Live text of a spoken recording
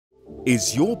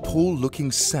Is your pool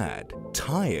looking sad,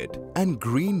 tired, and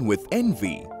green with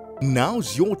envy?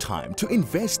 Now's your time to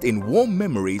invest in warm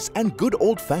memories and good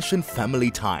old-fashioned family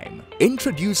time.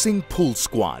 Introducing Pool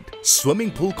Squad,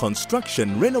 swimming pool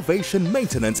construction, renovation,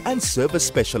 maintenance and service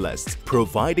specialists,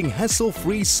 providing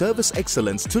hassle-free service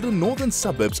excellence to the northern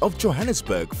suburbs of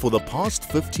Johannesburg for the past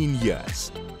 15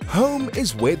 years. Home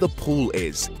is where the pool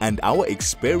is, and our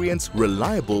experienced,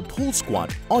 reliable Pool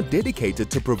Squad are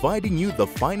dedicated to providing you the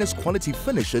finest quality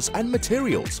finishes and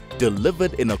materials,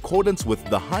 delivered in accordance with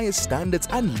the highest standards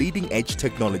and leading-edge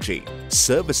technology.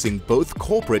 Servicing both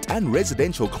corporate and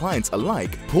residential clients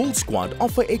alike, Pool Squad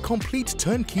offer a complete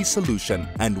turnkey solution,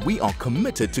 and we are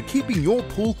committed to keeping your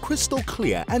pool crystal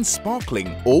clear and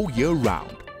sparkling all year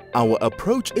round. Our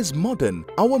approach is modern,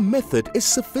 our method is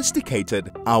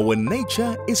sophisticated, our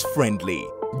nature is friendly.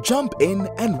 Jump in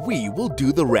and we will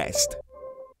do the rest.